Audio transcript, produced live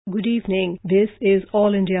Good evening. This is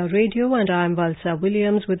All India Radio and I am Valsa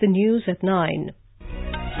Williams with the news at 9.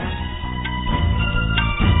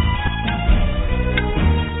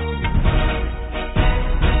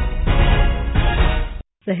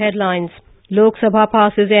 The headlines. Lok Sabha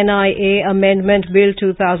passes NIA Amendment Bill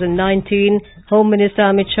 2019. Home Minister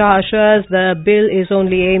Amit Shah assures the bill is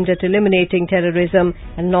only aimed at eliminating terrorism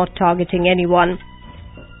and not targeting anyone.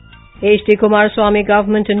 D Kumaraswami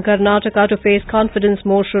government in Karnataka to face confidence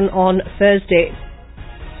motion on Thursday.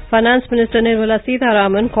 Finance Minister Nirmala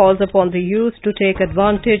Sitharaman calls upon the youth to take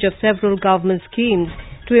advantage of several government schemes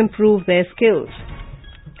to improve their skills.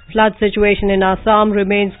 Flood situation in Assam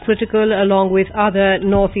remains critical along with other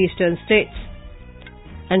northeastern states.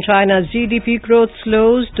 And China's GDP growth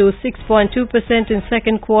slows to 6.2% in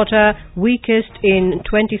second quarter, weakest in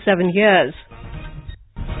 27 years.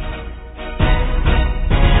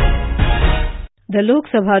 The Lok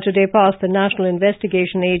Sabha today passed the National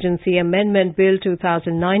Investigation Agency Amendment Bill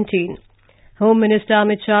 2019. Home Minister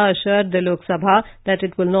Amit Shah assured the Lok Sabha that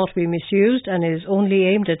it will not be misused and is only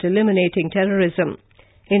aimed at eliminating terrorism.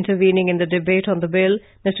 Intervening in the debate on the bill,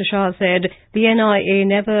 Mr. Shah said the NIA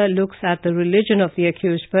never looks at the religion of the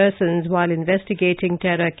accused persons while investigating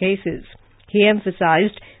terror cases. He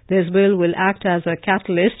emphasized this bill will act as a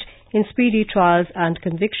catalyst in speedy trials and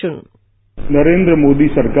conviction. Narendra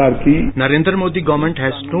Modi government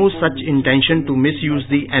has no such intention to misuse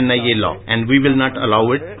the NIA law and we will not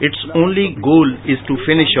allow it. Its only goal is to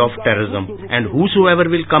finish off terrorism and whosoever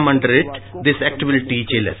will come under it, this act will teach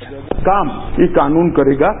a lesson.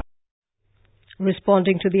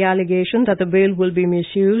 Responding to the allegation that the bill will be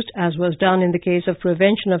misused, as was done in the case of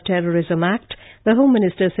Prevention of Terrorism Act, the Home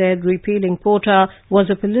Minister said repealing POTA was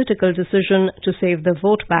a political decision to save the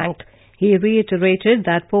vote bank. He reiterated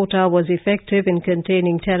that POTA was effective in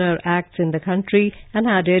containing terror acts in the country and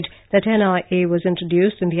added that NIA was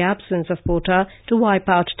introduced in the absence of POTA to wipe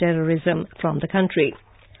out terrorism from the country.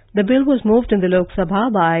 The bill was moved in the Lok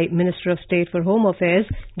Sabha by Minister of State for Home Affairs,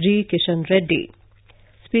 G Kishan Reddy.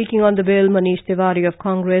 Speaking on the bill, Manish Tiwari of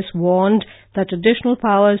Congress warned that additional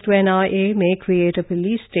powers to NIA may create a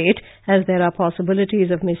police state as there are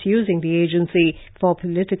possibilities of misusing the agency for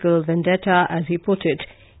political vendetta, as he put it.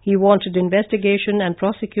 He wanted investigation and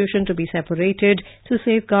prosecution to be separated to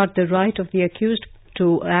safeguard the right of the accused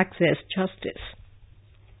to access justice.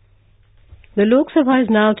 The Lok Sabha is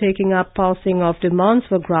now taking up passing of demands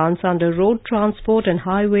for grants under Road Transport and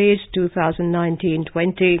Highways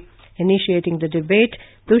 2019-20. Initiating the debate,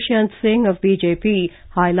 Dushyant Singh of BJP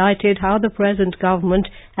highlighted how the present government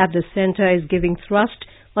at the centre is giving thrust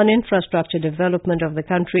on infrastructure development of the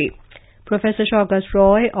country. Professor Shaukat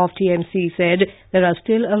Roy of TMC said there are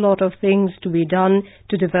still a lot of things to be done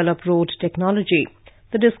to develop road technology.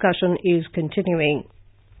 The discussion is continuing.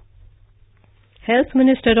 Health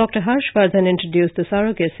Minister Dr. Harshvardhan introduced the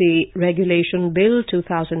Surrogacy Regulation Bill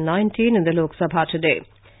 2019 in the Lok Sabha today.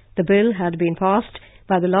 The bill had been passed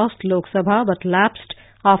by the last Lok Sabha but lapsed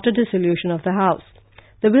after dissolution of the House.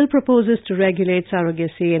 The bill proposes to regulate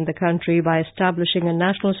surrogacy in the country by establishing a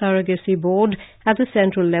national surrogacy board at the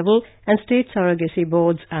central level and state surrogacy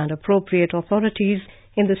boards and appropriate authorities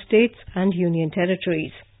in the states and union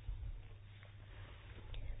territories.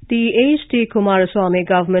 The D Kumaraswami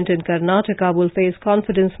government in Karnataka will face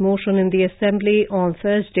confidence motion in the Assembly on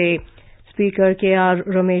Thursday. Speaker K.R.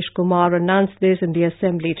 Ramesh Kumar announced this in the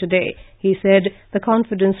Assembly today. He said the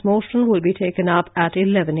confidence motion will be taken up at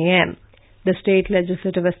 11 a.m. The State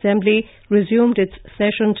Legislative Assembly resumed its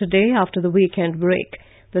session today after the weekend break.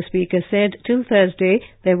 The Speaker said till Thursday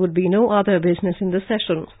there would be no other business in the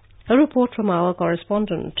session. A report from our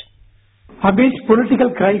correspondent. Amidst political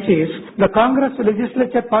crisis, the Congress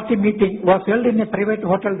Legislature Party meeting was held in a private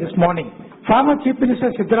hotel this morning. Former Chief Minister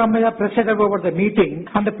Sitharaman presided over the meeting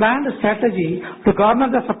and the planned strategy to garner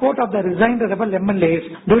the support of the resigned rebel MLAs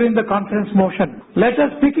during the conference motion. Later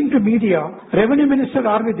speaking to media, Revenue Minister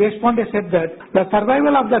R.V. Deshpande said that the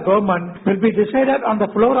survival of the government will be decided on the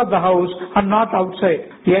floor of the House and not outside.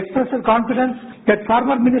 He expressed confidence that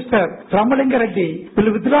former Minister Ramalinga Reddy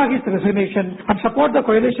will withdraw his resignation and support the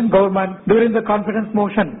coalition government during the confidence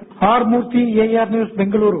motion. R. Murthy, AR News,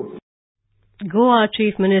 Bengaluru. Goa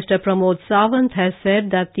Chief Minister Pramod Sawant has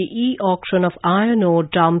said that the e-auction of iron ore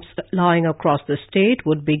dumps lying across the state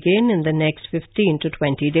would begin in the next 15 to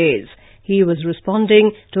 20 days. He was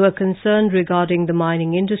responding to a concern regarding the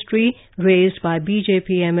mining industry raised by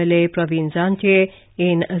BJP MLA Praveen Zantye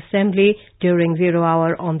in Assembly during 0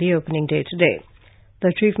 hour on the opening day today.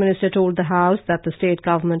 The Chief Minister told the House that the state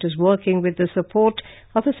government is working with the support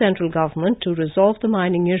of the central government to resolve the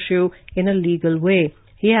mining issue in a legal way.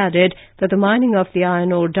 He added that the mining of the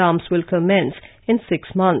iron ore dumps will commence in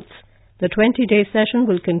 6 months. The 20-day session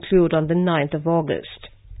will conclude on the 9th of August.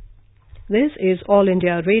 This is All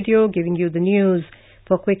India Radio giving you the news.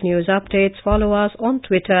 For quick news updates, follow us on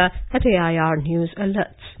Twitter at AIR News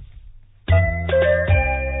Alerts.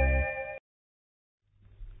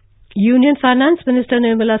 Union Finance Minister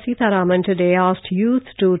Nirmala Sitharaman today asked youth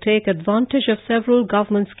to take advantage of several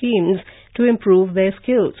government schemes to improve their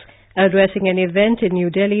skills. Addressing an event in New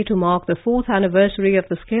Delhi to mark the 4th anniversary of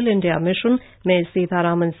the Skill India mission, Ms.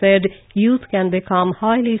 Sitharaman said youth can become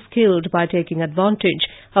highly skilled by taking advantage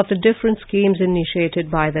of the different schemes initiated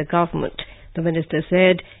by the government. The minister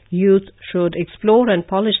said youth should explore and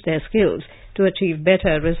polish their skills to achieve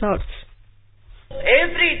better results.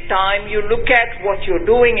 Every time you look at what you're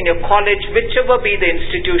doing in your college, whichever be the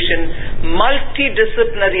institution,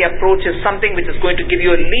 multidisciplinary approach is something which is going to give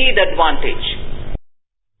you a lead advantage.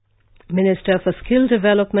 Minister for Skill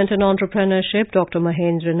Development and Entrepreneurship, Dr.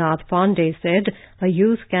 Mahendra Nath Pandey, said a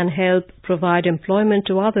youth can help provide employment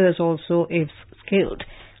to others also if skilled.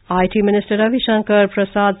 IT Minister Ravi Shankar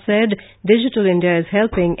Prasad said Digital India is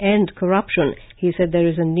helping end corruption. He said there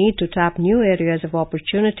is a need to tap new areas of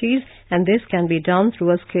opportunities and this can be done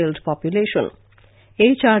through a skilled population.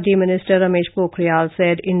 HRD Minister Ramesh Pokhriyal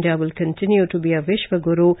said India will continue to be a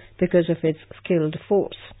Vishwaguru because of its skilled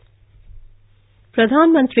force.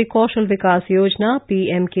 Pradhan Mantri Kaushal Vikas Yojana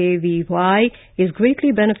 (PMKVY) is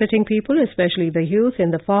greatly benefiting people, especially the youth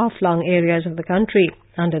in the far-flung areas of the country.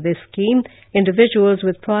 Under this scheme, individuals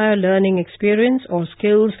with prior learning experience or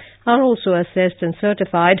skills are also assessed and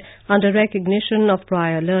certified under recognition of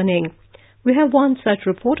prior learning. We have one such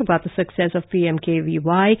report about the success of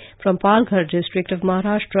PMKVY from Palghar district of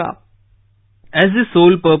Maharashtra. As the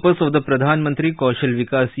sole purpose of the Pradhan Mantri Kaushal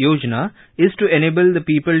Vikas Yojana is to enable the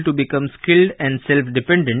people to become skilled and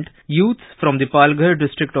self-dependent, youths from the Palghar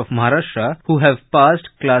district of Maharashtra who have passed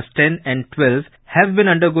class 10 and 12 have been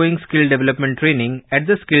undergoing skill development training at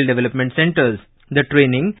the skill development centers. The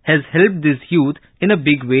training has helped these youth in a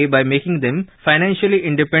big way by making them financially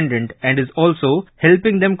independent and is also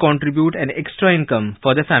helping them contribute an extra income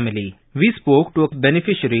for their family. We spoke to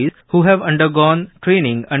beneficiaries who have undergone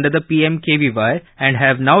training under the PMKVY and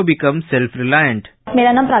have now become self-reliant.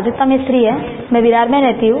 मेरा नाम प्राजक्ता मिस्त्री है, मैं विरार में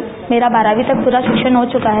रहती हूँ। मेरा 12वीं तक पूरा शिक्षण हो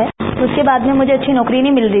चुका है। उसके बाद में मुझे अच्छी नौकरी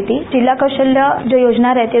नहीं मिल रही थी। जिला कौशल्य जो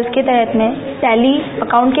योजना रहती है उसके तहत में टैली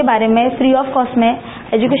अकाउंट के बारे में फ्री ऑफ कॉस्ट में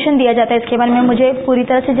एजुकेशन दिया जाता है। इसके बारे में मुझे पूरी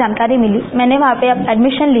तरह से जानकारी मिली। मैंने वहाँ पे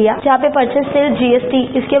एडमिशन लिया जहाँ पे परचेज सेल जीएसटी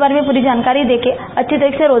इसके बारे में पूरी जानकारी देके अच्छी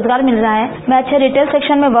तरह से रोजगार मिल रहा है। मैं अच्छे रिटेल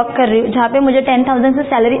सेक्शन में वर्क कर रही हूँ जहाँ पे मुझे 10,000 से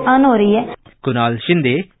सैलरी अर्न हो रही है। Kunal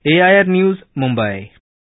Shinde, AIR News, Mumbai.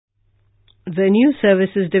 The News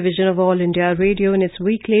Services Division of All India Radio in its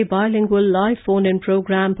weekly bilingual live phone-in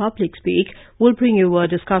program Public Speak will bring you a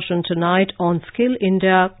discussion tonight on Skill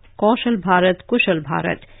India, Kaushal Bharat, Kushal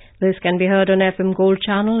Bharat. This can be heard on FM Gold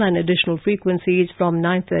channel and additional frequencies from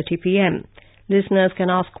 9:30 p.m. Listeners can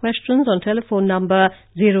ask questions on telephone number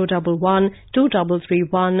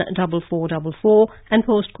 011-2331-4444 and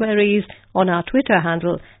post queries on our Twitter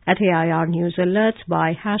handle at AIR News Alerts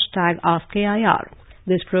by #AskAIR.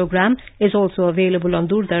 This program is also available on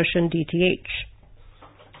Doordarshan DTH.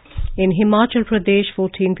 In Himachal Pradesh,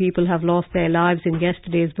 14 people have lost their lives in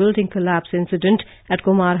yesterday's building collapse incident at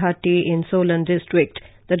Kumarhatti in Solan district.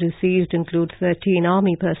 The deceased include 13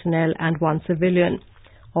 army personnel and 1 civilian.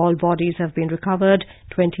 All bodies have been recovered.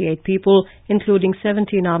 28 people, including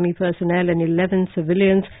 17 army personnel and 11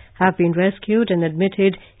 civilians, have been rescued and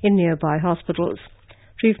admitted in nearby hospitals.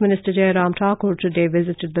 Chief Minister Jairam Thakur today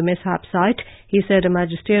visited the mishap site. He said a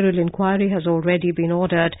magisterial inquiry has already been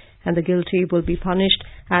ordered and the guilty will be punished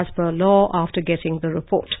as per law after getting the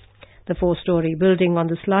report. The 4-story building on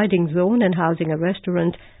the sliding zone and housing a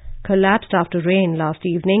restaurant collapsed after rain last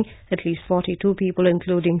evening. At least 42 people,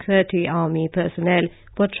 including 30 army personnel,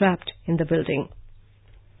 were trapped in the building.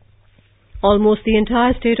 Almost the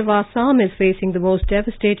entire state of Assam is facing the most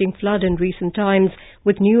devastating flood in recent times,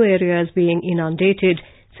 with new areas being inundated.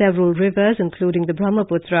 Several rivers, including the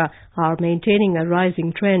Brahmaputra, are maintaining a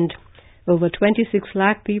rising trend. Over 26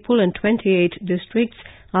 lakh people in 28 districts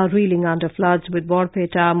are reeling under floods, with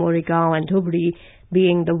Borpeta, Morigaon and Dhubri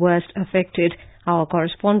being the worst affected. Our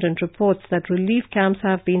correspondent reports that relief camps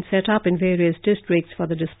have been set up in various districts for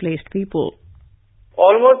the displaced people.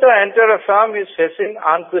 Almost the entire Assam is facing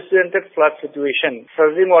unprecedented flood situation.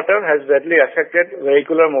 Surging water has badly affected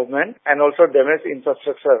vehicular movement and also damaged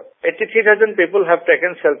infrastructure. 83,000 people have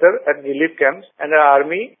taken shelter at relief camps, and the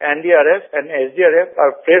Army, NDRF and SDRF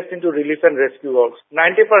are placed into relief and rescue works.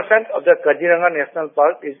 90% of the Kaziranga National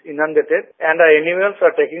Park is inundated, and the animals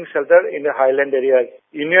are taking shelter in the highland areas.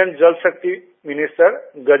 Union Jal Shakti Minister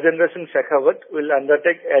Gajendra Singh Shekhawat will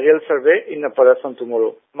undertake aerial survey in Assam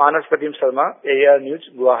tomorrow. Manas Pratim Sharma, AR News,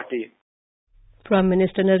 Guwahati. Prime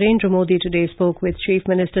Minister Narendra Modi today spoke with Chief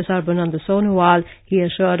Minister Sarbananda Sonowal. He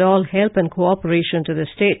assured all help and cooperation to the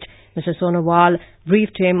state. Mr. Sonowal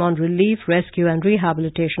briefed him on relief, rescue and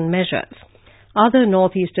rehabilitation measures. Other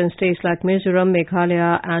northeastern states like Mizoram,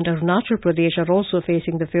 Meghalaya and Arunachal Pradesh are also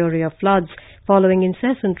facing the fury of floods following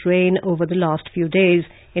incessant rain over the last few days.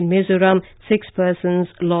 In Mizoram, 6 persons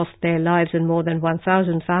lost their lives and more than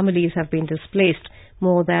 1,000 families have been displaced.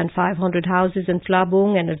 More than 500 houses in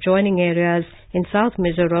Phlabung and adjoining areas in South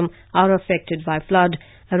Mizoram are affected by flood.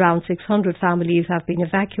 Around 600 families have been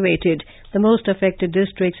evacuated. The most affected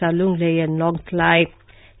districts are Lunglei and Nongtlai.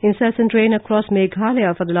 Incessant rain across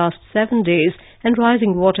Meghalaya for the last 7 days and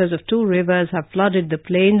rising waters of 2 rivers have flooded the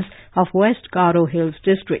plains of West Garo Hills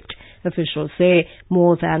district. Officials say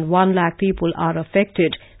more than 1 lakh people are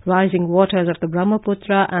affected. Rising waters of the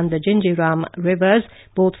Brahmaputra and the Jinjiram rivers,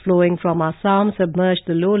 both flowing from Assam, submerged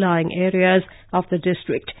the low-lying areas of the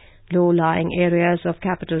district. Low-lying areas of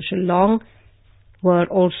capital Shillong were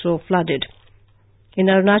also flooded. In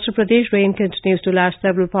Arunachal Pradesh, rain continues to lash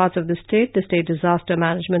several parts of the state. The State Disaster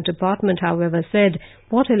Management Department, however, said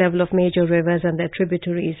water level of major rivers and their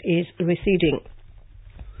tributaries is receding.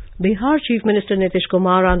 Bihar Chief Minister Nitish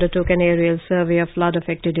Kumar undertook an aerial survey of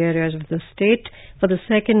flood-affected areas of the state for the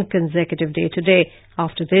second consecutive day today.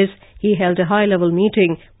 After this, he held a high-level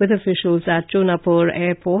meeting with officials at Chunapur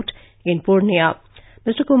Airport in Purnia.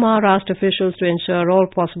 Mr. Kumar asked officials to ensure all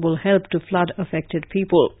possible help to flood-affected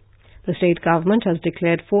people. The state government has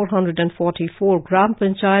declared 444 Gram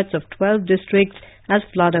Panchayats of 12 districts as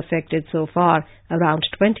flood-affected so far. Around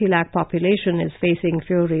 20 lakh population is facing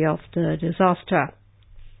fury of the disaster.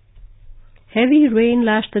 Heavy rain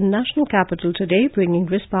lashed the national capital today, bringing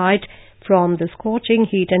respite from the scorching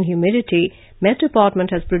heat and humidity. Met Department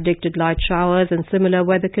has predicted light showers and similar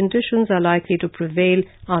weather conditions are likely to prevail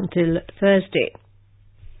until Thursday.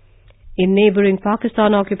 In neighbouring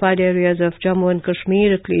Pakistan-occupied areas of Jammu and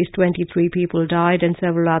Kashmir, at least 23 people died and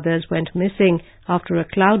several others went missing after a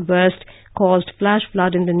cloudburst caused flash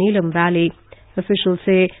flood in the Neelam Valley. Officials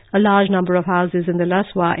say a large number of houses in the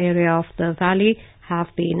Laswa area of the valley have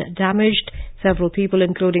been damaged. Several people,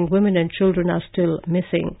 including women and children, are still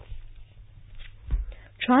missing.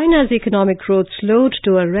 China's economic growth slowed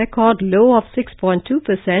to a record low of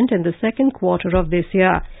 6.2% in the second quarter of this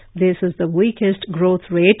year. This is the weakest growth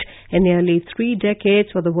rate in nearly 3 decades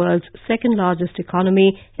for the world's second-largest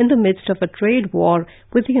economy in the midst of a trade war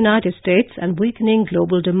with the United States and weakening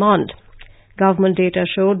global demand. Government data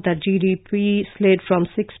showed that GDP slid from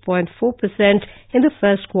 6.4% in the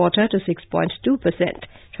first quarter to 6.2%.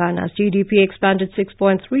 China's GDP expanded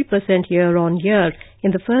 6.3% year-on-year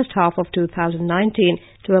in the first half of 2019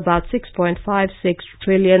 to about $6.56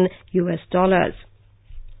 trillion.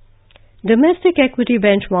 Domestic equity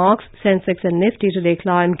benchmarks, Sensex and Nifty today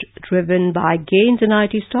climbed, driven by gains in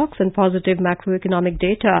IT stocks and positive macroeconomic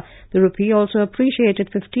data. The rupee also appreciated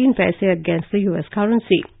 15 paise against the US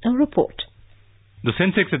currency. A report. The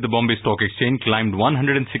Sensex at the Bombay Stock Exchange climbed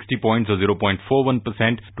 160 points or 0.41%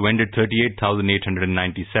 to end at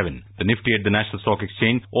 38,897. The Nifty at the National Stock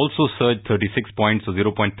Exchange also surged 36 points or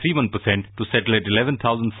 0.31% to settle at 11,588.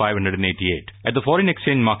 At the foreign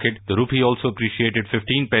exchange market, the rupee also appreciated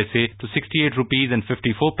 15 paise to 68 rupees and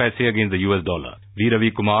 54 paise against the US dollar. V.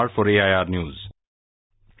 Ravi Kumar for AIR News.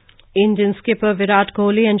 Indian skipper Virat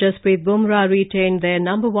Kohli and Jasprit Bumrah retained their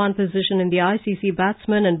number 1 position in the ICC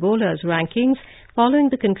batsmen and bowlers rankings following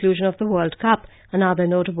the conclusion of the World Cup. Another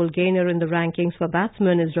notable gainer in the rankings for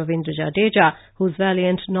batsmen is Ravindra Jadeja, whose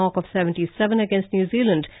valiant knock of 77 against New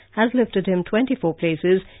Zealand has lifted him 24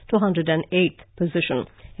 places to 108th position.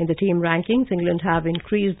 In the team rankings, England have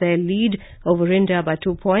increased their lead over India by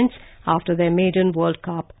 2 points after their maiden World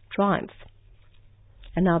Cup triumph.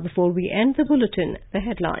 And now, before we end the bulletin, the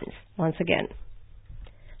headlines once again.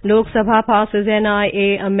 Lok Sabha passes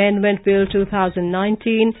NIA Amendment Bill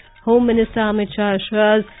 2019. Home Minister Amit Shah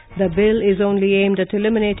assures the bill is only aimed at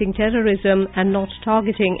eliminating terrorism and not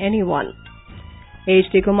targeting anyone. D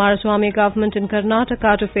Kumaraswami government in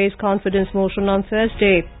Karnataka to face confidence motion on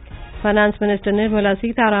Thursday. Finance Minister Nirmala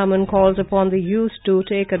Sitharaman calls upon the youth to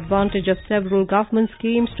take advantage of several government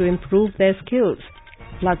schemes to improve their skills.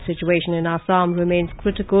 flood situation in Assam remains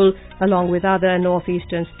critical along with other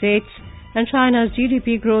northeastern states. And China's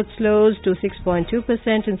GDP growth slows to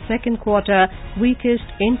 6.2% in second quarter, weakest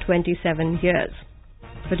in 27 years.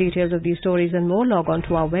 For details of these stories and more, log on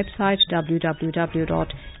to our website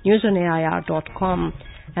www.newsonair.com.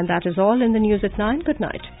 And that is all in the news at 9. Good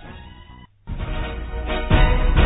night.